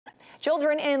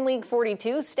Children in League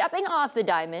 42 stepping off the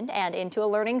diamond and into a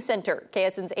learning center.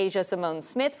 KSN's Asia Simone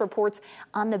Smith reports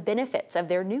on the benefits of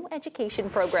their new education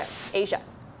program. Asia.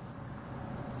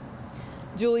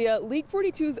 Julia, League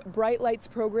 42's Bright Lights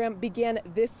program began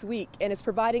this week and is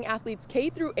providing athletes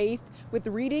K through 8th with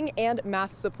reading and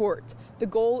math support. The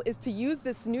goal is to use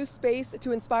this new space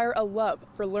to inspire a love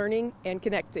for learning and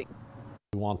connecting.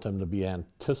 We want them to be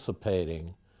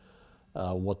anticipating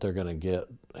what they're going to get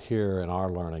here in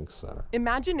our learning center.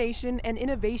 Imagination and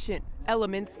innovation,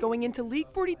 elements going into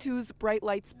League 42's Bright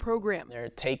Lights program. They're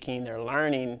taking their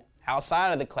learning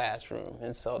outside of the classroom,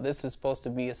 and so this is supposed to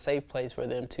be a safe place for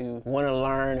them to want to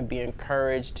learn and be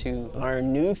encouraged to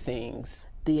learn new things.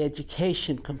 The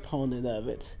education component of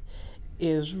it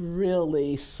is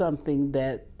really something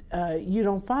that you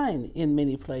don't find in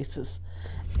many places,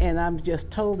 and I'm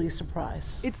just totally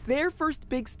surprised. It's their first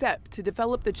big step to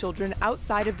develop the children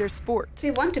outside of their sport.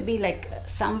 We want to be like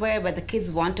somewhere where the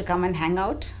kids want to come and hang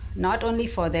out, not only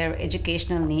for their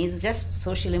educational needs, just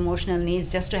social emotional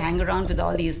needs, just to hang around with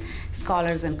all these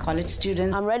scholars and college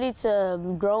students. I'm ready to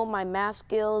grow my math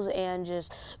skills and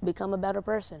just become a better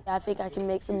person. I think I can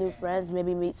make some new friends,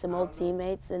 maybe meet some old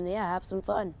teammates, and yeah, have some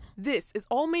fun. This is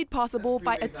all made possible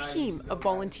by a team of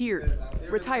volunteers,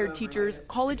 retired teachers,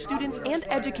 college students, and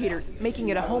educators, making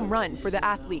it a home run for the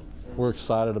athletes. We're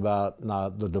excited about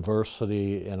the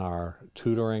diversity in our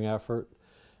tutoring effort,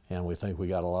 and we think we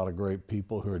got a lot of great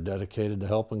people who are dedicated to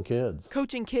helping kids.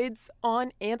 Coaching kids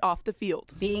on and off the field.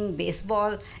 Being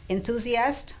baseball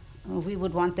enthusiasts, we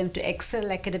would want them to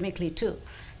excel academically too,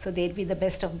 so they'd be the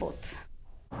best of both.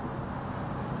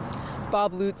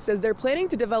 Bob Lutz says they're planning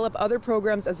to develop other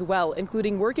programs as well,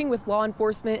 including working with law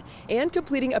enforcement and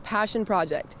completing a passion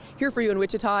project. Here for you in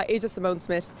Wichita, Asia Simone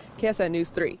Smith, KSN News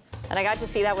 3. And I got to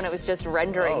see that when it was just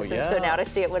renderings, and so now to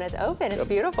see it when it's open, it's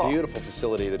beautiful. Beautiful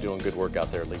facility. They're doing good work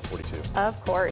out there at League 42. Of course.